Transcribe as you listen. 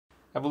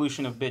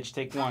Evolution of bitch,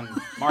 take one.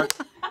 Mark.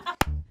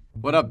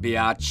 What up,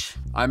 biatch?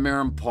 I'm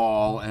Aaron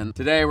Paul, and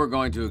today we're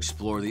going to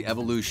explore the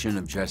evolution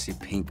of Jesse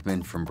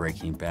Pinkman from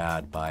Breaking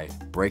Bad by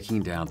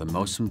breaking down the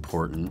most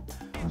important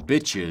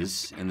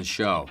bitches in the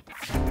show.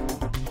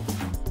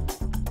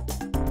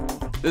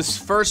 This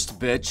first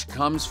bitch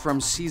comes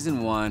from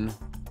season 1,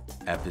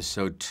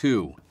 episode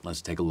 2.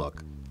 Let's take a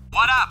look.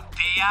 What up,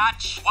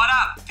 biatch? What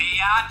up,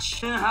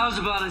 biatch? How's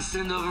about I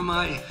send over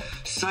my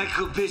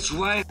psycho bitch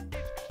wife?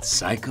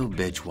 Psycho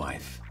bitch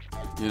wife.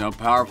 You know,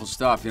 powerful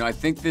stuff. You know, I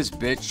think this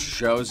bitch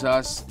shows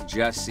us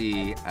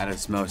Jesse at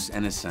its most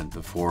innocent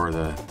before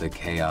the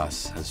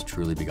chaos has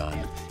truly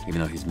begun, even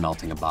though he's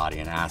melting a body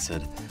in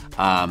acid.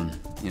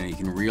 You know, you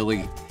can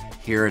really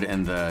hear it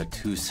in the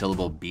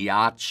 2-syllable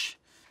biatch.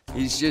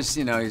 He's just,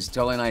 you know, he's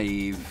totally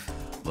naive.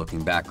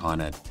 Looking back on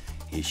it,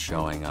 he's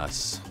showing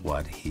us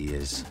what he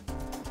is,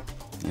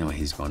 you know,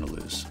 he's going to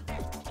lose.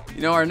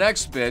 You know, our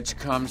next bitch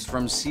comes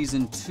from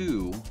season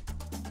 2,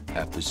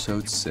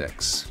 episode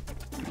 6.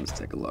 Let's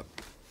take a look.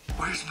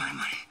 Where's my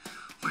money?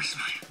 Where's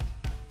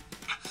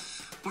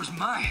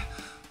my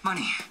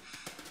money?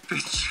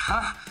 Bitch,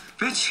 huh?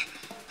 Bitch?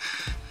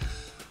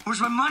 Where's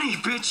my money,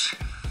 bitch?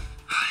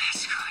 Oh,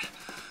 that's good.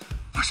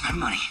 Where's my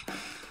money?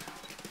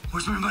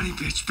 Where's my money,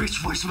 bitch?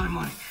 Bitch, where's my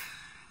money?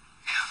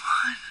 Come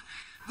on.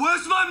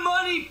 Where's my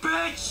money,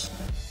 bitch?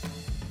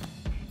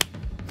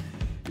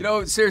 You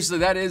know, seriously,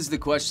 that is the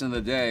question of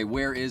the day.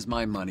 Where is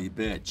my money,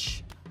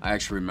 bitch? I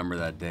actually remember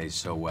that day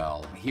so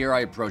well. Here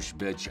I approached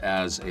bitch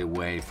as a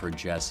way for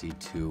Jesse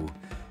to,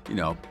 you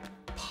know,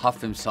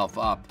 puff himself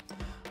up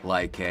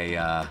like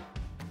a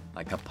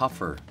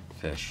puffer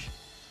fish,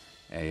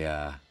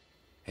 a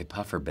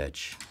puffer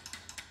bitch.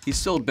 He's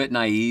still a bit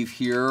naive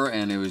here,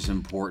 and it was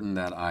important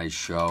that I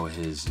show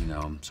his, you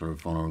know, sort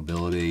of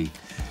vulnerability.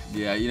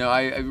 Yeah, you know,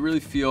 I really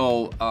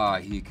feel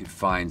he could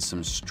find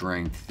some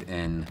strength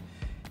in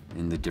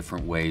the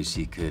different ways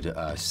he could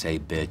say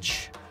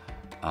bitch.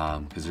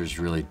 Because there's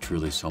really,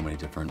 truly so many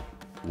different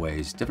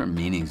ways, different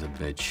meanings of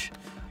bitch.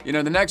 You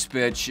know, the next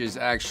bitch is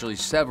actually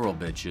several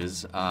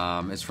bitches.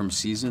 It's from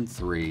season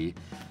 3,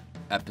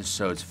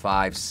 episodes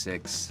 5,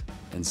 6,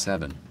 and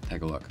 7.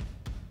 Take a look.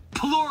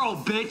 Plural,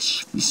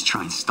 bitch. He's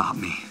trying to stop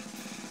me,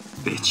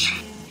 bitch.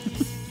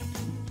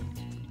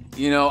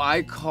 You know,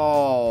 I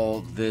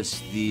call this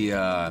the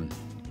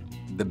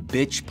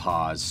bitch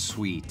pause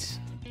suite.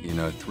 You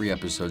know, 3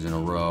 episodes in a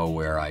row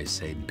where I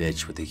say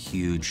bitch with a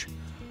huge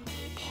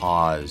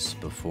pause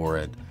before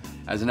it.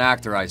 As an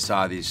actor, I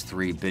saw these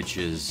 3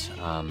 bitches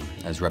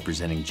as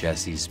representing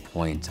Jesse's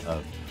point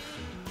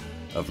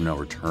of no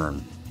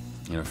return.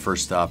 You know,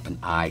 first up, an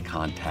eye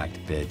contact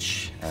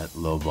bitch at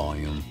low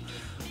volume.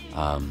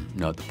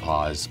 Note the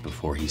pause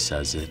before he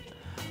says it.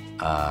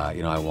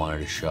 You know, I wanted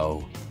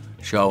to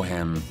show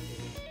him,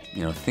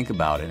 you know, think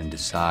about it and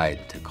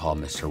decide to call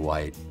Mr.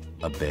 White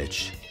a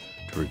bitch,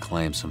 to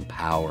reclaim some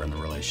power in the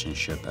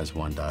relationship, as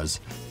one does.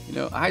 You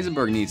know,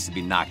 Heisenberg needs to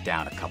be knocked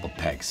down a couple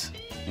pegs.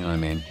 You know what I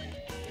mean?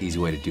 Easy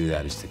way to do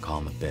that is to call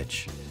him a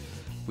bitch.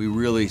 We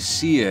really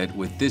see it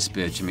with this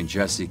bitch. I mean,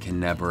 Jesse can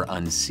never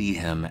unsee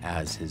him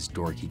as his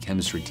dorky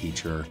chemistry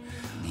teacher.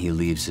 He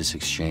leaves this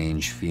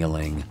exchange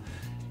feeling,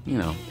 you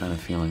know, kind of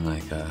feeling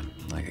like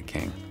a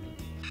king.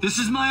 This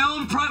is my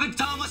own private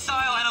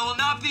domicile and I will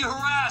not be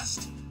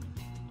harassed,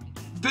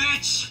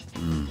 bitch.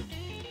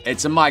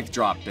 It's a mic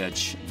drop,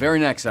 bitch. Very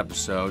next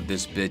episode,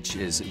 this bitch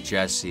is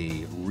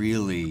Jesse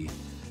really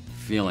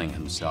feeling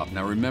himself.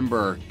 Now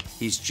remember,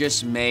 he's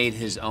just made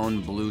his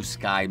own blue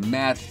sky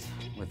meth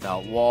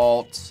without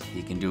Walt.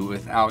 He can do it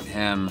without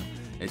him.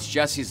 It's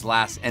Jesse's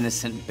last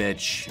innocent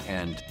bitch,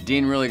 and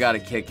Dean really got a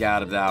kick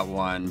out of that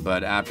one,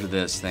 but after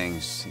this,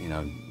 things, you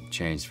know,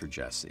 changed for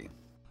Jesse.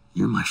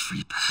 You're my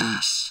free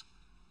pass,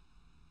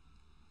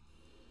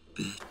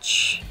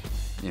 bitch.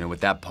 You know,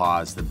 with that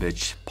pause, the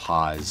bitch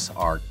pause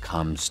arc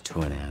comes to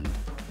an end.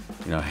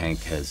 You know,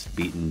 Hank has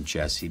beaten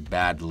Jesse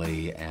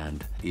badly,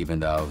 and even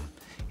though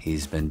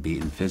he's been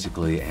beaten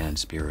physically and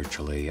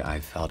spiritually, I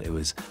felt it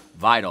was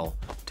vital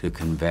to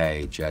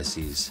convey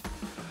Jesse's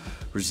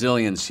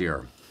resilience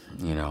here.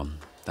 You know,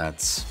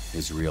 that's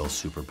his real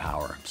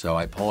superpower. So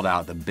I pulled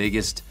out the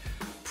biggest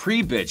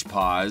pre-bitch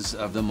pause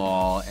of them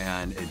all,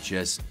 and it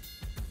just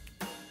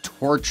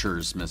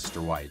tortures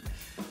Mr. White.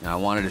 Now, I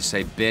wanted to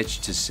say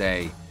bitch to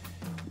say,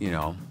 you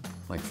know,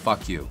 like,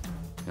 fuck you.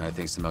 And I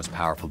think it's the most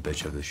powerful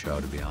bitch of the show,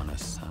 to be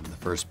honest. The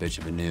first bitch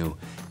of a new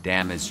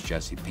damaged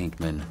Jesse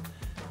Pinkman.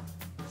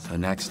 So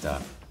next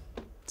up,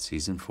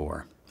 season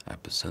 4,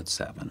 episode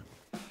 7.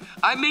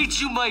 I made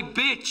you my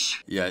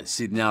bitch. Yeah,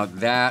 see, now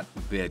that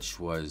bitch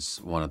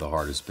was one of the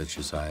hardest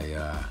bitches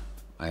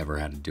I ever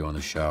had to do on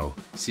the show.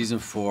 Season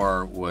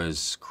 4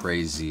 was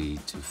crazy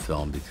to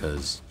film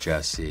because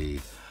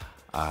Jesse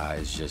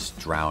is just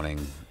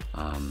drowning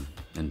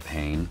in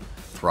pain,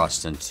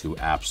 thrust into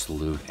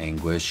absolute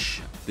anguish.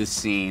 This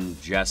scene,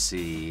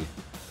 Jesse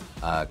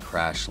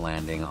crash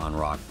landing on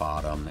rock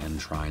bottom and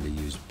trying to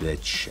use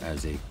bitch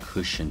as a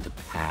cushion to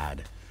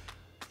pad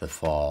the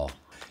fall.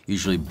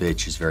 Usually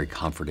bitch is very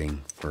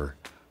comforting for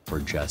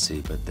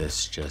Jesse, but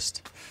this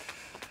just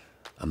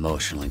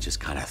emotionally just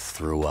kind of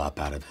threw up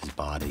out of his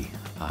body.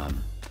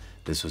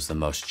 This was the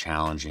most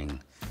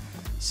challenging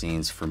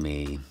scenes for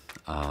me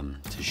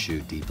to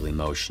shoot, deeply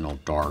emotional,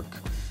 dark.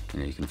 You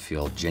know, you can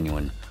feel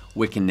genuine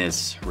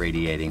wickedness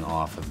radiating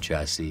off of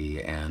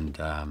Jesse, and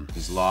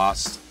he's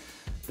lost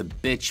the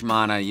bitch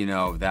mana, you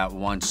know, that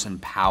once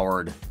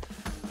empowered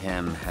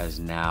him has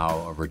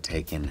now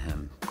overtaken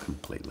him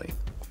completely.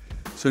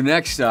 So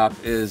next up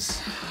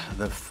is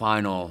the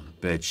final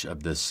bitch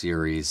of the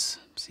series,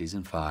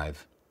 season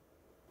 5,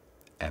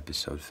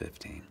 episode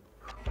 15.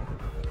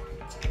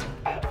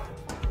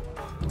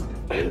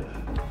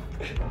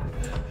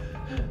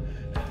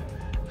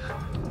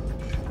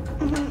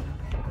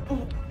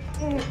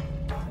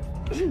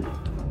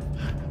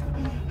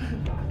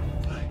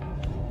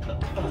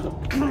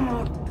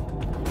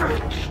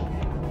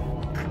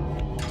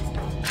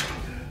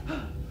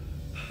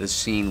 This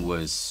scene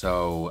was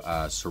so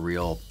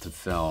surreal to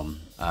film.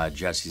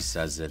 Jesse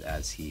says it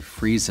as he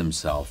frees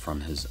himself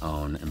from his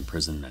own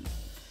imprisonment,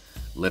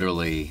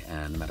 literally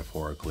and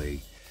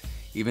metaphorically.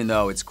 Even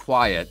though it's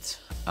quiet,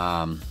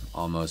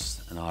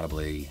 almost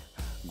inaudibly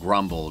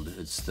grumbled,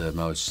 it's the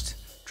most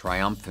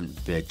triumphant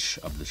bitch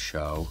of the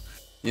show.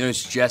 You know,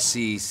 it's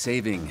Jesse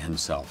saving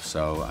himself,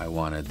 so I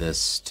wanted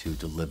this to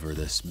deliver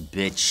this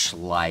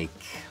bitch-like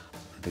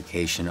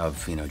vacation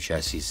of, you know,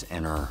 Jesse's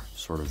inner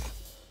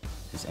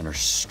his inner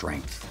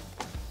strength.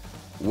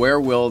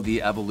 Where will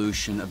the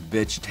evolution of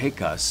bitch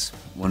take us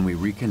when we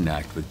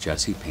reconnect with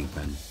Jesse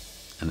Pinkman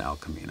and El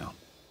Camino?